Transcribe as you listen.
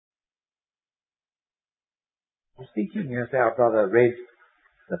thinking as our brother read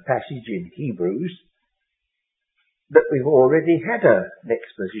the passage in Hebrews that we've already had an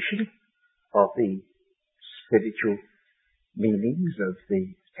exposition of the spiritual meanings of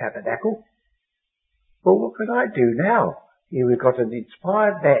the tabernacle. Well, what can I do now? Here we've got an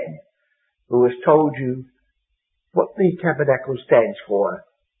inspired man who has told you what the tabernacle stands for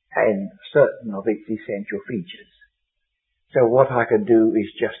and certain of its essential features. So what I can do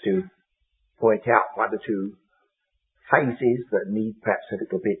is just to point out one or two phases that need perhaps a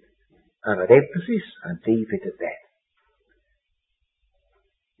little bit of an emphasis and leave it at that.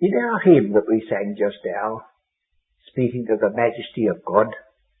 In our hymn that we sang just now, speaking of the majesty of God,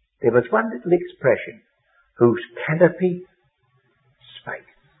 there was one little expression, whose canopy space.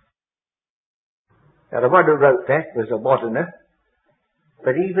 Now the one who wrote that was a moderner,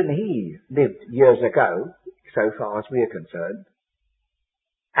 but even he lived years ago, so far as we're concerned.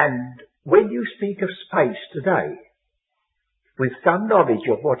 And when you speak of space today, with some knowledge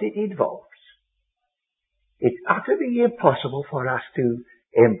of what it involves, it's utterly impossible for us to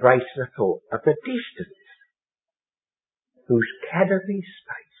embrace the thought of the distance, whose canopy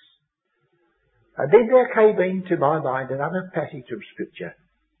space. And then there came into my mind another passage of Scripture.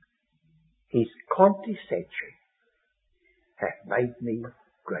 His condescension hath made me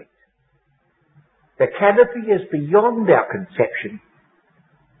great. The canopy is beyond our conception.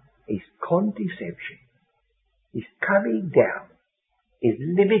 His condescension, his coming down, his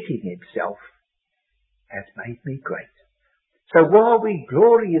limiting himself, has made me great. So while we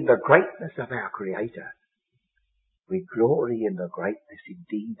glory in the greatness of our Creator, we glory in the greatness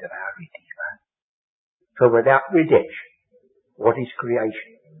indeed of our Redeemer. For without redemption, what is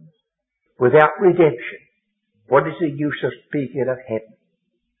creation? Without redemption, what is the use of speaking of heaven?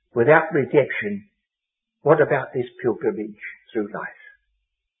 Without redemption, what about this pilgrimage through life?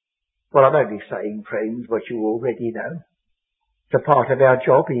 Well, I'm only saying, friends, what you already know. It's a part of our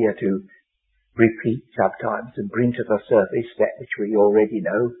job here to repeat sometimes and bring to the surface that which we already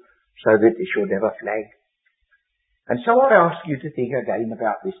know, so that it shall never flag. And so I ask you to think again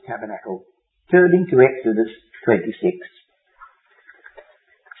about this tabernacle, turning to Exodus 26.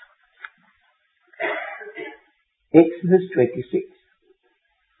 Exodus 26.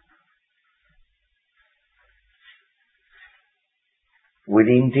 Will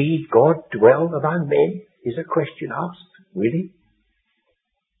indeed God dwell among men? Is a question asked. Will he?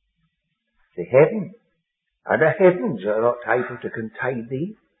 The heaven and the heavens are not able to contain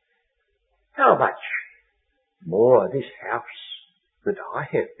thee. How much more this house that I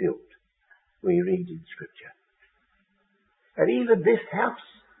have built, we read in Scripture. And even this house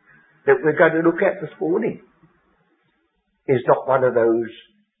that we're going to look at this morning is not one of those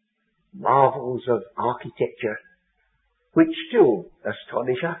marvels of architecture which still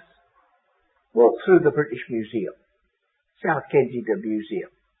astonish us. Walk through the British Museum, South Kensington Museum,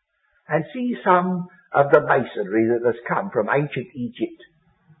 and see some of the masonry that has come from ancient Egypt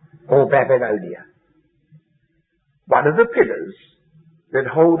or Babylonia. One of the pillars that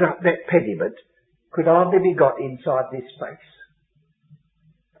hold up that pediment could hardly be got inside this space.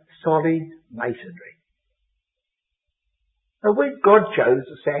 Solid masonry. And when God chose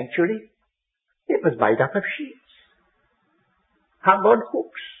the sanctuary, it was made up of sheets, hung on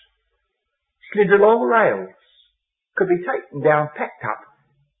hooks, slid along rails, could be taken down, packed up,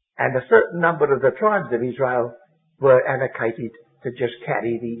 and a certain number of the tribes of Israel were allocated to just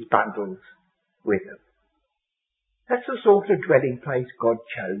carry these bundles with them. That's the sort of dwelling place God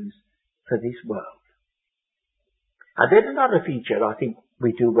chose for this world. And then another feature I think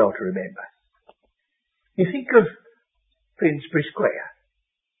we do well to remember. You think of Finsbury Square.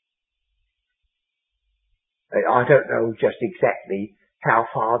 I don't know just exactly how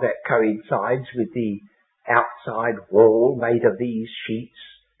far that coincides with the outside wall made of these sheets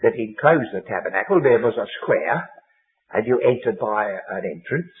that enclosed the tabernacle. There was a square, and you entered by an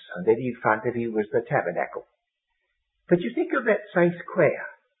entrance, and then in front of you was the tabernacle. But you think of that same square,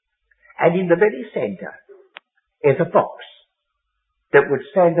 and in the very centre is a box that would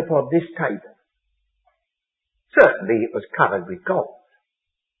stand upon this table. Certainly it was covered with gold.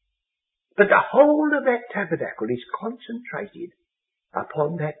 But the whole of that tabernacle is concentrated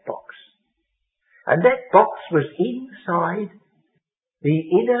upon that box. And that box was inside the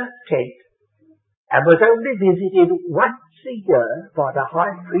inner tent and was only visited once a year by the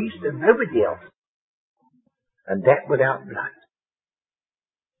high priest and nobody else. And that without blood.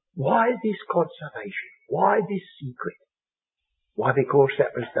 Why this conservation? Why this secret? Why, because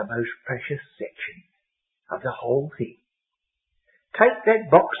that was the most precious section of the whole thing. Take that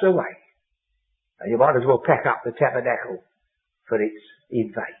box away, and you might as well pack up the tabernacle, for it's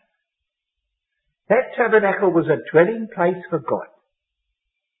in vain. That tabernacle was a dwelling place for God.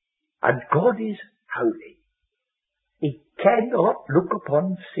 And God is holy. He cannot look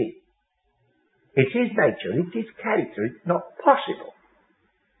upon sin. It's his nature, it's his character, it's not possible.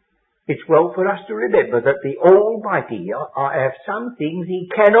 It's well for us to remember that the Almighty have some things he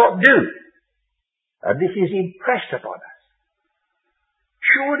cannot do. And this is impressed upon us.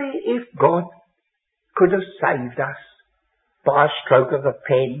 Surely if God could have saved us by a stroke of a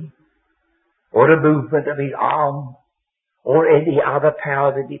pen, or a movement of his arm, or any other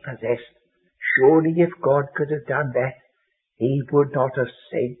power that he possessed, surely if God could have done that, he would not have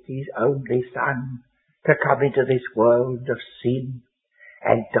sent his only Son to come into this world of sin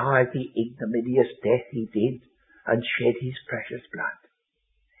and die the ignominious death he did and shed his precious blood.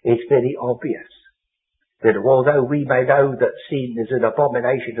 It's very obvious that although we may know that sin is an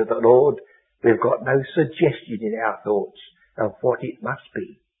abomination to the Lord, we've got no suggestion in our thoughts of what it must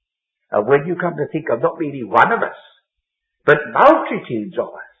be. And when you come to think of not merely one of us, but multitudes of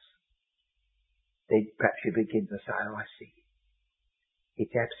us, then perhaps you begin to say, oh, I see.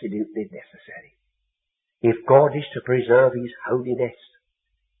 It's absolutely necessary. If God is to preserve his holiness,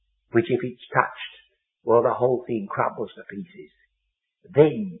 which if it's touched, well, the whole thing crumbles to pieces,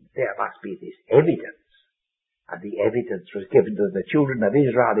 then there must be this evidence. And the evidence was given to the children of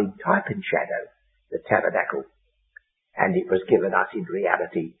Israel in type and shadow, the tabernacle. And it was given us in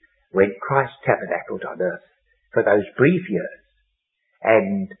reality when Christ tabernacled on earth for those brief years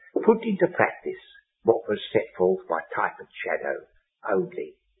and put into practice what was set forth by type and shadow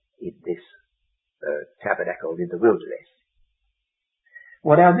only in this tabernacle in the wilderness.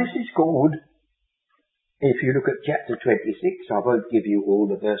 Well, now this is called, if you look at chapter 26, I won't give you all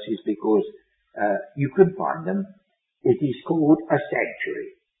the verses because you can find them. It is called a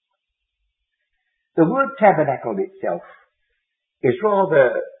sanctuary. The word tabernacle itself is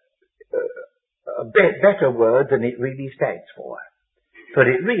rather a better word than it really stands for. For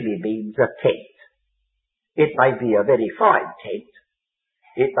it really means a tent. It may be a very fine tent.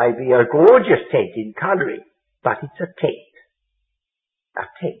 It may be a gorgeous tent in colouring, but it's a tent. A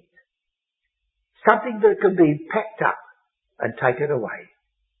tent. Something that can be packed up and taken away.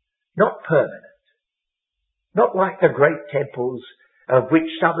 Not permanent. Not like the great temples of which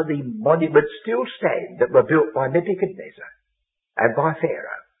some of the monuments still stand that were built by Nebuchadnezzar and by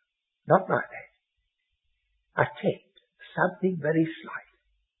Pharaoh. Not like that. A tent. Something very slight.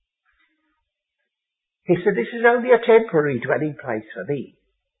 He said, this is only a temporary dwelling place for me,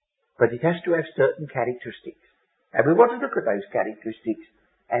 but it has to have certain characteristics. And we want to look at those characteristics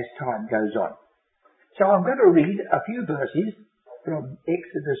as time goes on. So I'm going to read a few verses from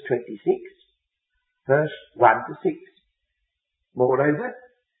Exodus 26, verse 1 to 6. Moreover,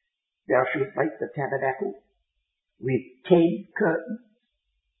 thou shalt make the tabernacle with 10 curtains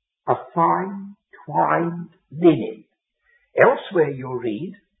of fine twined linen. Elsewhere you'll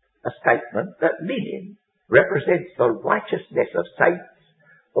read a statement that linen represents the righteousness of saints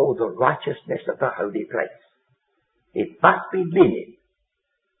or the righteousness of the holy place. It must be linen.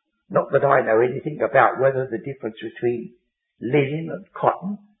 Not that I know anything about whether the difference between linen and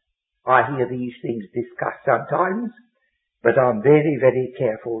cotton. I hear these things discussed sometimes, but I'm very, very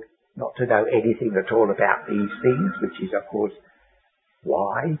careful not to know anything at all about these things, which is, of course,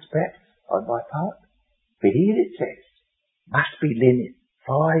 wise, perhaps, on my part. But here it says, must be linen,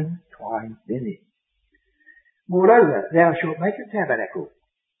 fine twined linen. Moreover, thou shalt make a tabernacle,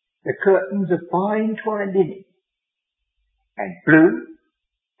 the curtains of fine twined linen, and blue,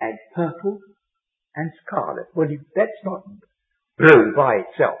 and purple, and scarlet. Well, that's not blue by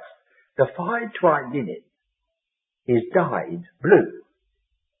itself. The fine twined linen is dyed blue,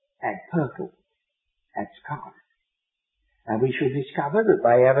 and purple, and scarlet. And we shall discover that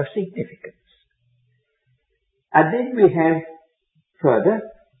they have a significance. And then we have further,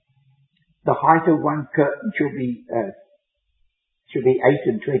 the height of one curtain should be 8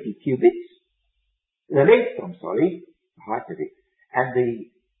 and 20 cubits. The length, the height of it, and the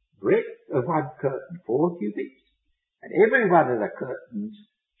breadth of one curtain 4 cubits, and every one of the curtains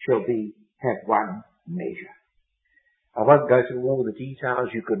shall have one measure. I won't go through all the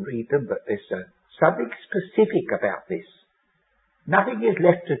details, you can read them, but there's something specific about this. Nothing is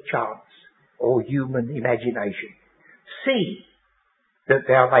left to chance or human imagination. See that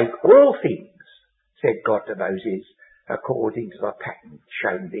thou make all things, said God to Moses, according to the pattern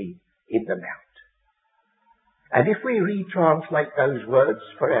shown thee in the mount. And if we retranslate those words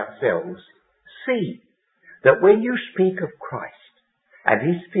for ourselves, see that when you speak of Christ and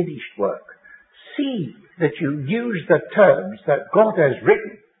his finished work, see that you use the terms that God has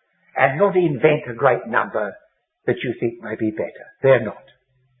written and not invent a great number that you think may be better. They're not.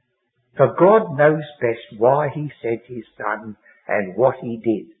 For God knows best why he sent his Son and what he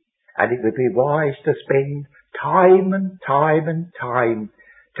did. And it would be wise to spend time and time and time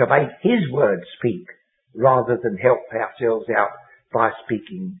to make his word speak rather than help ourselves out by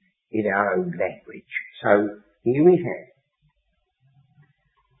speaking in our own language. So here we have.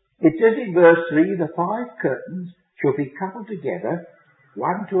 It says in verse 3, the 5 curtains shall be coupled together,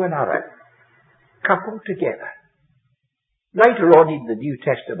 one to another. Coupled together. Later on in the New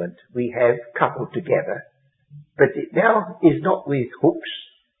Testament we have coupled together, but it now is not with hooks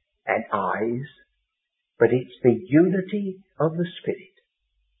and eyes, but it's the unity of the Spirit.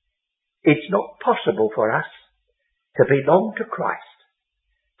 It's not possible for us to belong to Christ,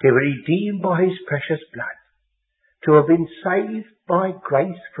 to be redeemed by his precious blood, to have been saved by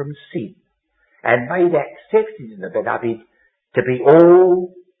grace from sin, and made accepted in the beloved, to be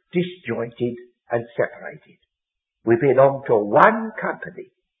all disjointed and separated. We belong to one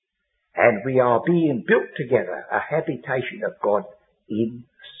company, and we are being built together, a habitation of God in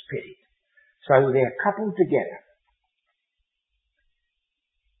spirit. So they're coupled together.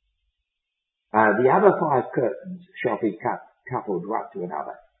 The other 5 curtains shall be coupled one to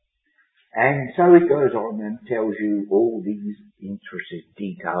another. And so it goes on and tells you all these interesting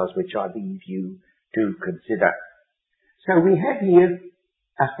details which I leave you to consider. So we have here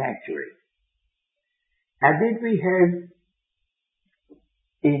a sanctuary. And then we have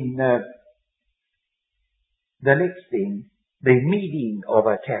in the next thing, the meaning of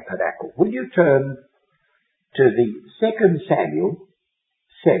a tabernacle. Will you turn to the 2 Samuel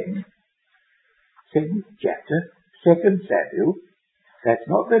 7, 7th chapter, 2 Samuel. That's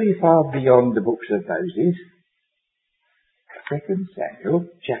not very far beyond the books of Moses. 2 Samuel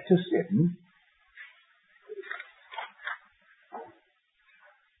chapter 7,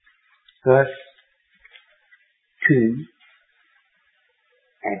 verse 2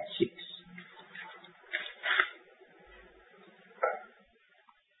 and 6.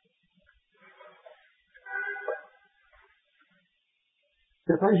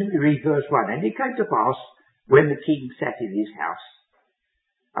 Suppose we read verse 1. And it came to pass, when the king sat in his house,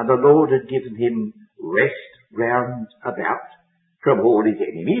 and the Lord had given him rest round about from all his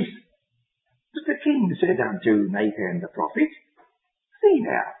enemies, that the king said unto Nathan the prophet, See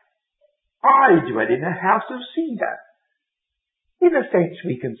now, I dwell in a house of cedar. In a sense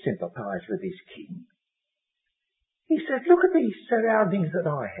we can sympathise with this king. He said, look at these surroundings that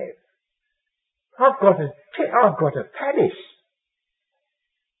I have. I've got a palace.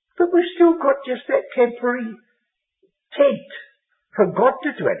 But we've still got just that temporary tent for God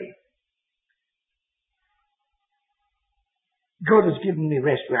to dwell in. God has given me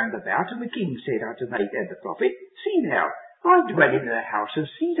rest round about, and the king said unto Nathan the prophet, See now, I dwell in a house of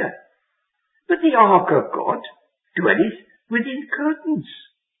cedar, but the ark of God dwelleth within curtains.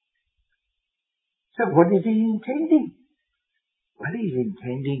 So what is he intending? Well, he's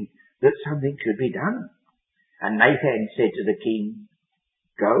intending that something should be done. And Nathan said to the king,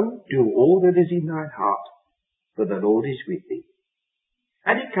 Go, do all that is in thine heart, for the Lord is with thee.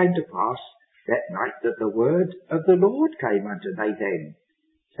 And it came to pass that night that the word of the Lord came unto Nathan,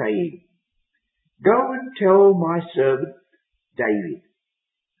 saying, Go and tell my servant David,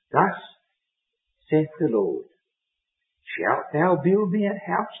 Thus saith the Lord, Shalt thou build me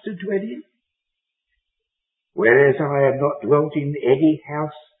a house to dwell in? Whereas I have not dwelt in any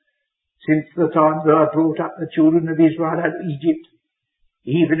house since the time that I brought up the children of Israel out of Egypt,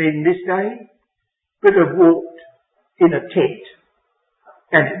 even in this day, but have walked in a tent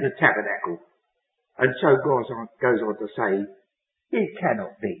and in the tabernacle. And so goes on to say, it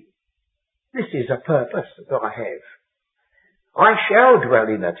cannot be. This is a purpose that I have. I shall dwell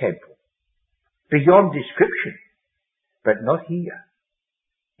in a temple, beyond description, but not here.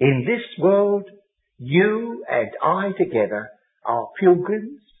 In this world, you and I together are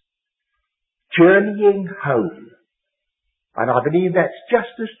pilgrims, journeying home. And I believe that's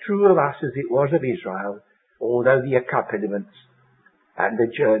just as true of us as it was of Israel, although the accompaniments and the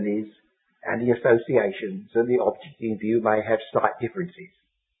journeys and the associations and the object in view may have slight differences.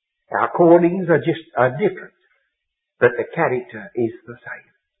 Our callings are different, but the character is the same.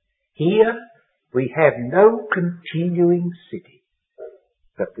 Here we have no continuing city,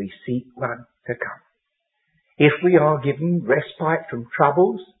 but we seek one to come. If we are given respite from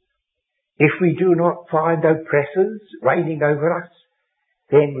troubles, if we do not find oppressors reigning over us,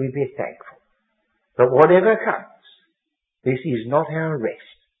 then we be thankful. But whatever comes, this is not our rest.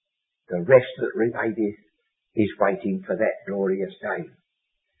 The rest that remaineth is waiting for that glorious day.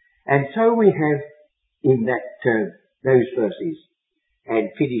 And so we have in that those verses, and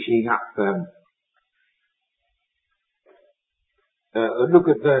finishing up look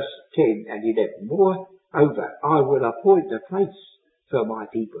at verse 10 and 11. Moreover, I will appoint a place for my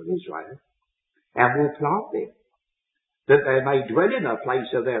people Israel, and will plant them, that they may dwell in a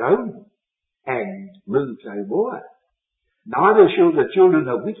place of their own, and move no more. Neither shall the children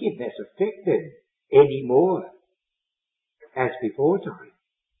of wickedness affect them any more, as before time.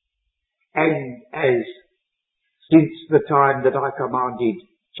 And as since the time that I commanded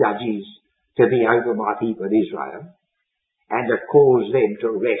judges to be over my people Israel, and have caused them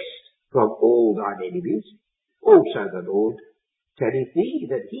to rest from all thine enemies, also the Lord telleth thee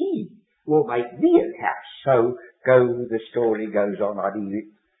that he will make thee an house. So the story goes on. I leave it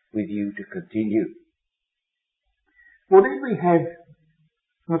with you to continue. Well, then we have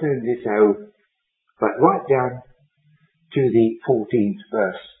not only so, but right down to the 14th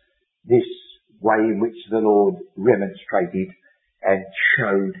verse, this way in which the Lord remonstrated and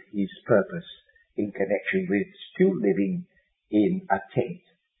showed his purpose in connection with still living in a tent.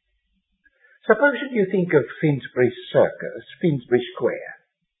 Suppose you think of Finsbury Circus, Finsbury Square.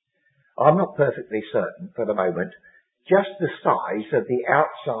 I'm not perfectly certain for the moment just the size of the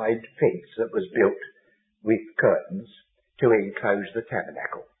outside fence that was built with curtains to enclose the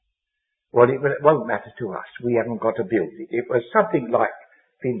tabernacle. Well, it won't matter to us. We haven't got to build it. It was something like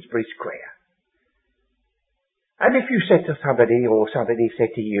Finsbury Square. And if you said to somebody, or somebody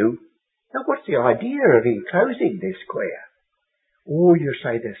said to you, now what's the idea of enclosing this square? Or you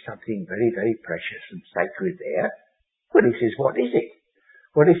say there's something very, very precious and sacred there. Well, he says, what is it?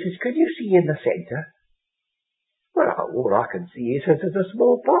 Well, he says, can you see in the centre? Well, all I can see is that there's a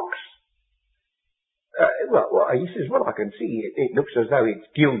small box. He says, well, I can see it. It looks as though it's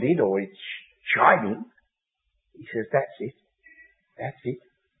gilded or it's shining. He says, that's it. That's it.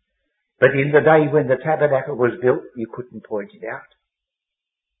 But in the day when the tabernacle was built, you couldn't point it out.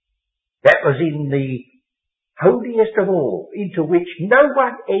 That was in the holiest of all, into which no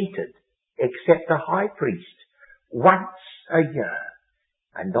one entered except the high priest once a year,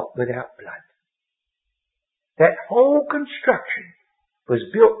 and not without blood. That whole construction was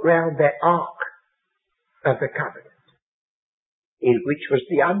built round that ark of the covenant, in which was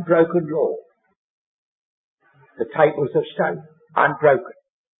the unbroken law, the tables of stone, unbroken,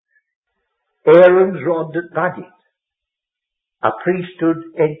 Aaron's rod that budded, a priesthood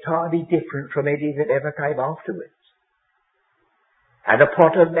entirely different from any that ever came afterwards, and a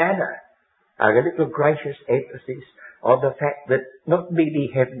pot of manna, a little gracious emphasis on the fact that not merely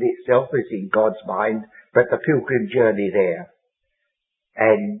heaven itself is in God's mind, but the pilgrim journey there,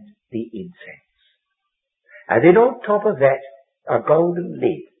 and the incense. And then on top of that, a golden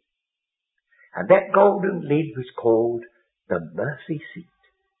lid. And that golden lid was called the mercy seat.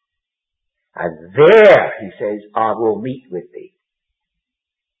 And there, he says, I will meet with thee.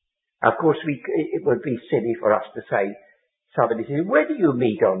 Of course, it would be silly for us to say, somebody says, where do you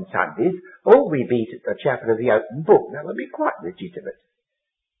meet on Sundays? Oh, we meet at the chapel of the open book. That would be quite legitimate.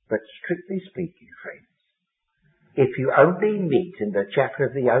 But strictly speaking, friends, if you only meet in the chapel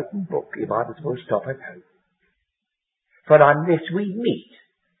of the open book, you might as well stop at home. For unless we meet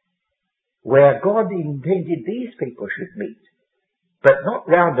where God intended these people should meet, but not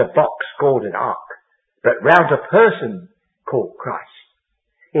round a box called an ark, but round a person called Christ,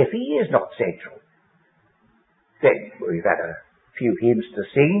 if he is not central, then we've had a few hymns to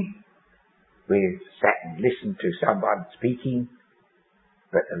sing, we've sat and listened to someone speaking,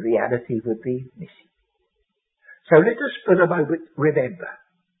 but the reality would be missing. So let us for a moment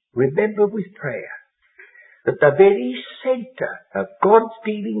remember with prayer, that the very centre of God's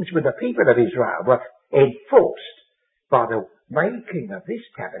dealings with the people of Israel were enforced by the making of this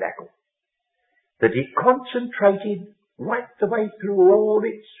tabernacle, that it concentrated right the way through all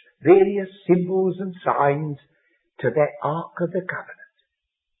its various symbols and signs to that Ark of the Covenant.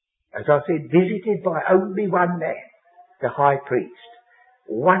 As I said, visited by only one man, the high priest,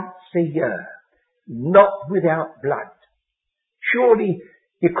 once a year, not without blood. Surely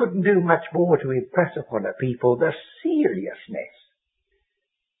you couldn't do much more to impress upon a people the seriousness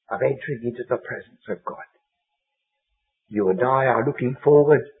of entering into the presence of God. You and I are looking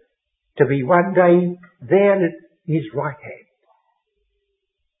forward to be one day there at his right hand,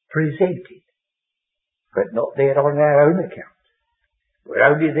 presented, but not there on our own account. We're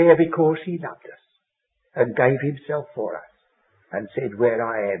only there because he loved us and gave himself for us and said, where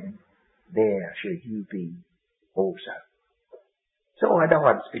I am, there shall you be also. So I know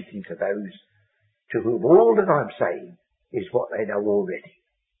I'm speaking to those to whom all that I'm saying is what they know already.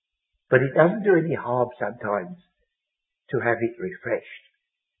 But it doesn't do any harm sometimes to have it refreshed.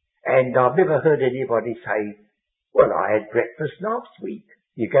 And I've never heard anybody say, well, I had breakfast last week.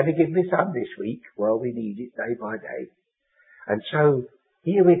 You're going to give me some this week? Well, we need it day by day. And so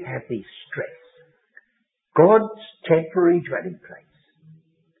here we have the stress. God's temporary dwelling place.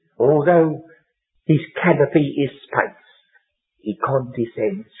 Although his canopy is space, he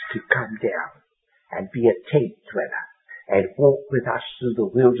condescends to come down and be a tent dweller and walk with us through the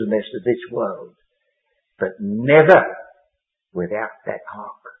wilderness of this world. But never without that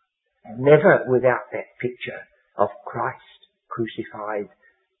ark. Never without that picture of Christ crucified,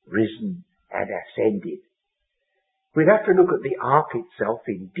 risen and ascended. We'd have to look at the ark itself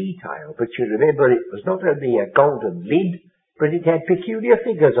in detail, but you remember it was not only a golden lid, but it had peculiar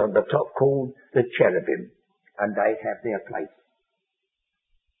figures on the top called the cherubim, and they have their place.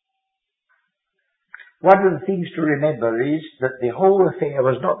 One of the things to remember is that the whole affair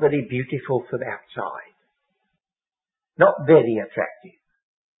was not very beautiful from outside. Not very attractive.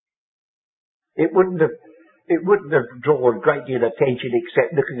 It wouldn't have drawn a great deal of attention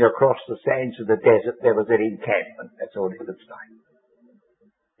except looking across the sands of the desert there was an encampment. That's all it looks like.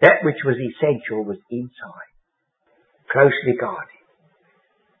 That which was essential was inside, closely guarded,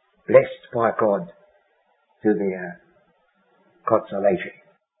 blessed by God to their consolation.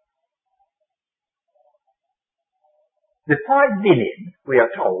 The fine linen, we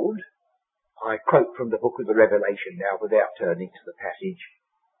are told, I quote from the book of the Revelation now without turning to the passage,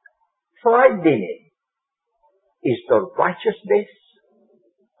 fine linen is the righteousness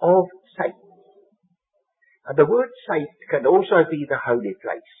of saints. And the word saint can also be the holy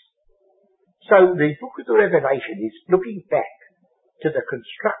place. So the book of the Revelation is looking back to the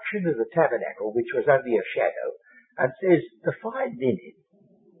construction of the tabernacle, which was only a shadow, and says the fine linen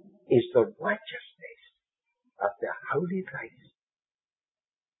is the righteousness of the holy place.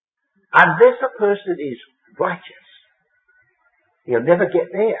 Unless a person is righteous, he'll never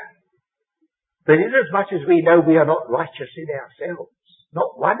get there. But inasmuch as we know we are not righteous in ourselves,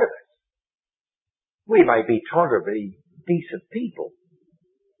 not one of us, we may be tolerably decent people.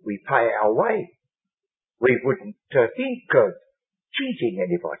 We pay our way. We wouldn't think of cheating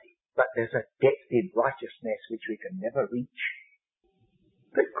anybody, but there's a depth in righteousness which we can never reach.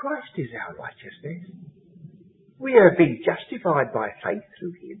 But Christ is our righteousness. We have been justified by faith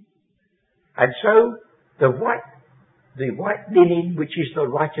through him. And so the white linen, which is the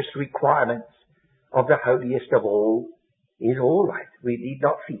righteous requirements of the holiest of all, is all right. We need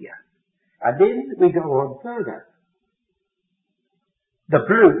not fear. And then we go on further. The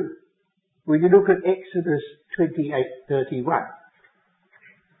blue, when you look at Exodus 28:31,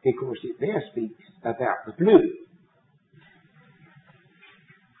 because it there speaks about the blue.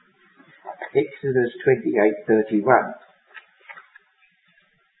 Exodus 28:31.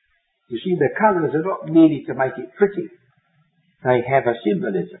 You see, the colours are not merely to make it pretty. They have a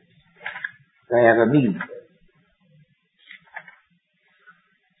symbolism. They have a meaning.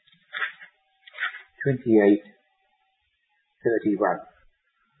 28:31.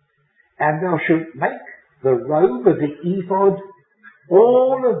 And thou shalt make the robe of the ephod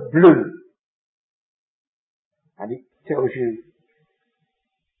all of blue. And it tells you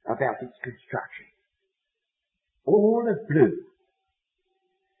about its construction. All of blue.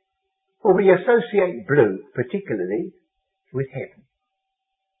 For we associate blue particularly with heaven.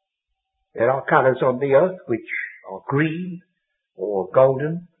 There are colours on the earth which are green or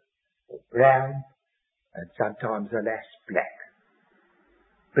golden or brown and sometimes, alas, black.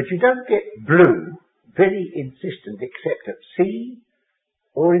 But you don't get blue very insistent except at sea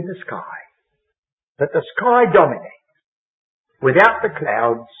or in the sky. But the sky dominates. Without the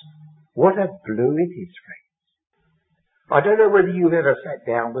clouds, what a blue it is, friends. I don't know whether you've ever sat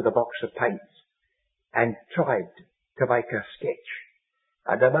down with a box of paints and tried to make a sketch.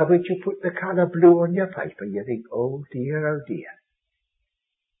 And the moment you put the colour blue on your paper, you think, oh dear, oh dear.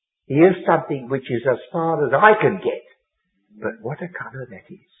 Here's something which is as far as I can get. But what a colour that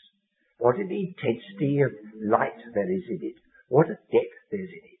is. What an intensity of light there is in it. What a depth there is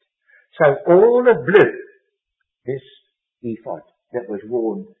in it. So all of blue, this ephod that was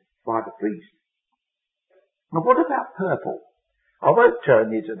worn by the priest. Now what about purple? I won't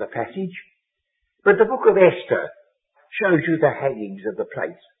turn into the passage, but the book of Esther shows you the hangings of the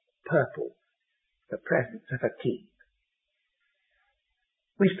place. Purple, the presence of a king.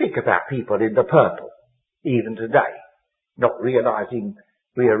 We speak about people in the purple, even today, not realizing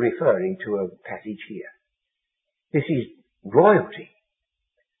we are referring to a passage here. This is royalty.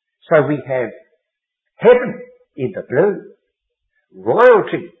 So we have heaven in the blue,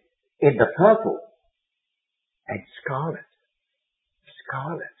 royalty in the purple, and scarlet.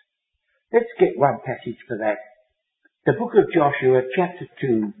 Scarlet. Let's get one passage for that. The book of Joshua, chapter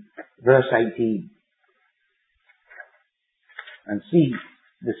 2, verse 18. And see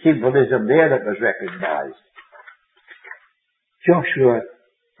the symbolism there that was recognized. Joshua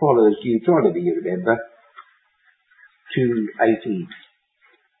follows Deuteronomy, you remember, 2:18.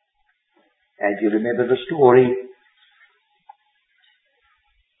 And you remember the story.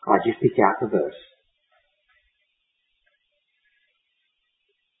 I just picked out the verse.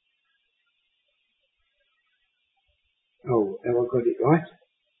 Oh, have I got it right?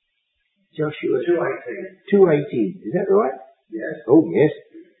 Joshua 2:18. Is that right? Yes. Oh, yes.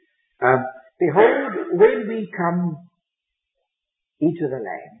 Behold, when we come into the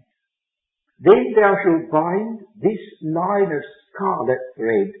land, then thou shalt bind this line of scarlet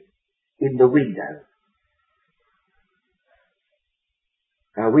thread in the window,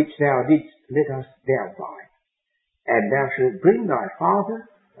 which thou didst let us down by. And thou shalt bring thy father,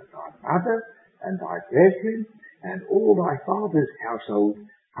 and thy mother, and thy brethren, and all thy father's household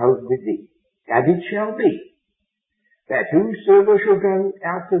home with thee. And it shall be, that whosoever shall go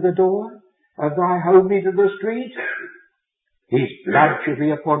out of the door of thy home into the street, his blood shall be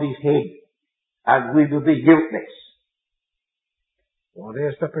upon his head, and we will be guiltless. Well,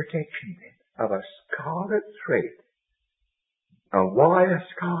 there's the protection then of a scarlet thread. And why a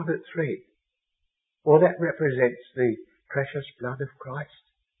scarlet thread? Well, that represents the precious blood of Christ.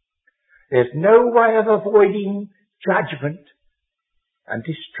 There's no way of avoiding judgment and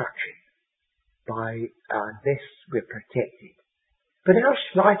destruction unless we're protected. But how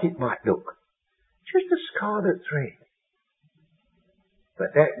slight it might look. Just a scarlet thread.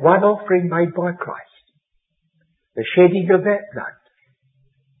 But that one offering made by Christ, the shedding of that blood,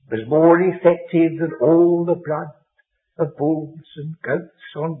 was more effective than all the blood of bulls and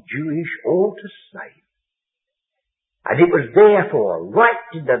goats on Jewish altars slain. And it was therefore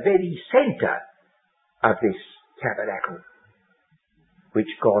right in the very centre of this tabernacle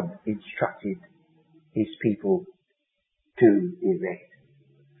which God instructed his people to erect.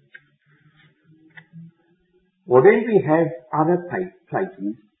 Well, then we have other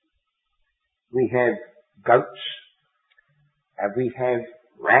places. We have goats, and we have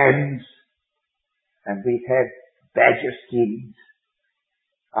rams, and we have badger skins.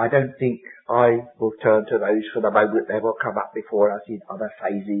 I don't think I will turn to those for the moment. They will come up before us in other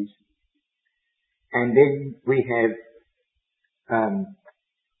phases. And then we have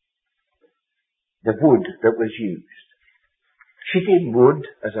the wood that was used. Chipping wood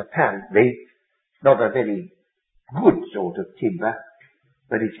is apparently not a very good sort of timber,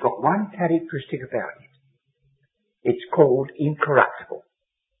 but it's got one characteristic about it. It's called incorruptible.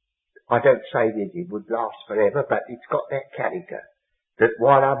 I don't say that it would last forever, but it's got that character that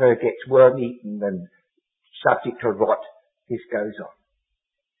while other gets worm-eaten and subject to rot, this goes on.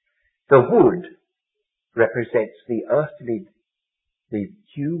 The wood represents the earthly, the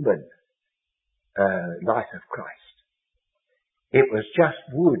human life of Christ. It was just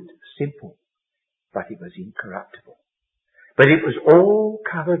wood, simple, but it was incorruptible. But it was all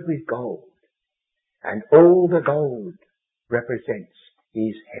covered with gold, and all the gold represents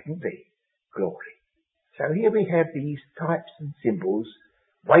his heavenly glory. So here we have these types and symbols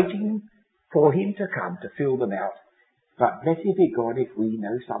waiting for him to come to fill them out. But blessed be God if we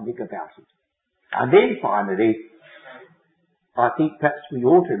know something about it. And then finally, I think perhaps we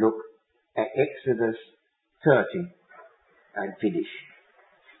ought to look at Exodus 30 and finish.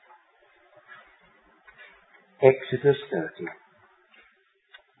 Exodus 30.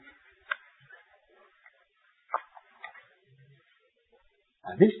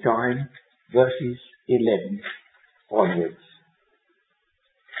 And this time, verses 11 onwards.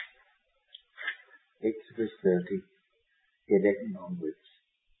 Exodus 30, 11 onwards.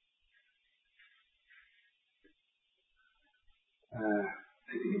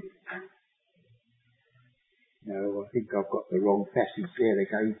 No, I think I've got the wrong passage there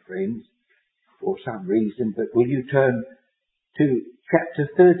again, friends, for some reason. But will you turn to chapter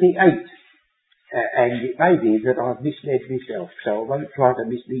 38? And it may be that I've misled myself, so I won't try to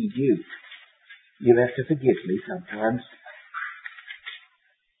mislead you. You have to forgive me sometimes.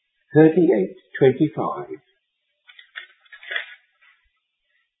 38:25.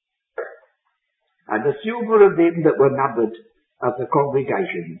 And the silver of them that were numbered of the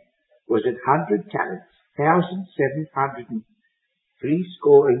congregation was 100 talents,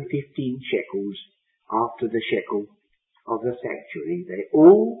 1,715 shekels after the shekel of the sanctuary. They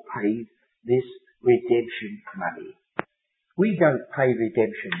all paid this redemption money. We don't pay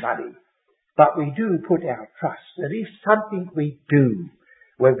redemption money, but we do put our trust. There is something we do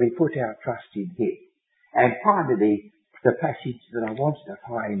when we put our trust in him. And finally, the passage that I wanted to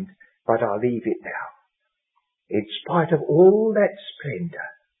find, but I'll leave it now. In spite of all that splendour,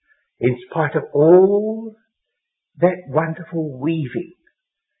 in spite of all that wonderful weaving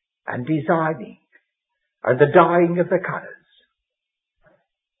and designing and the dyeing of the colours,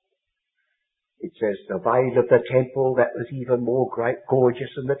 It says the veil of the temple, that was even more gorgeous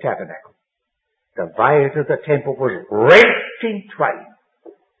than the tabernacle. The veil of the temple was rent in twain.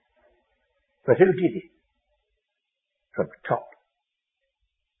 But who did it? From top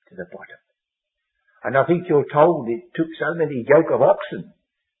to the bottom. And I think you're told it took so many yoke of oxen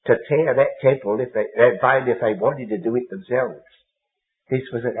to tear that temple, that veil, if they wanted to do it themselves. This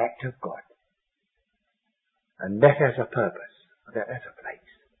was an act of God. And that has a purpose. That has a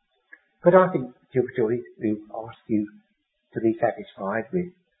place. But I think, Joey, we ask you to be satisfied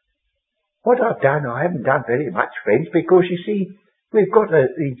with what I've done. I haven't done very much, friends, because you see, we've got an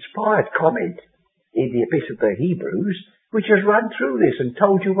inspired comment in the Epistle to the Hebrews, which has run through this and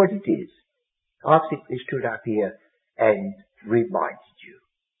told you what it is. I've simply stood up here and reminded you.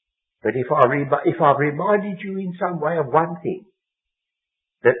 But if I've reminded you in some way of one thing,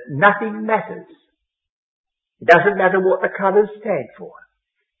 that nothing matters. It doesn't matter what the colours stand for.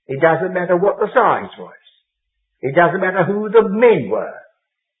 It doesn't matter what the size was. It doesn't matter who the men were.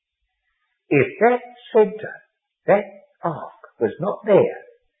 If that centre, that ark, was not there,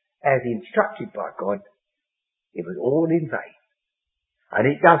 as instructed by God, it was all in vain. And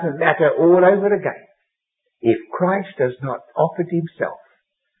it doesn't matter all over again. If Christ has not offered himself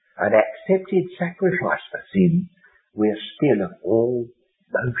an accepted sacrifice for sin, we're still all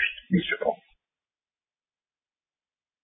most miserable.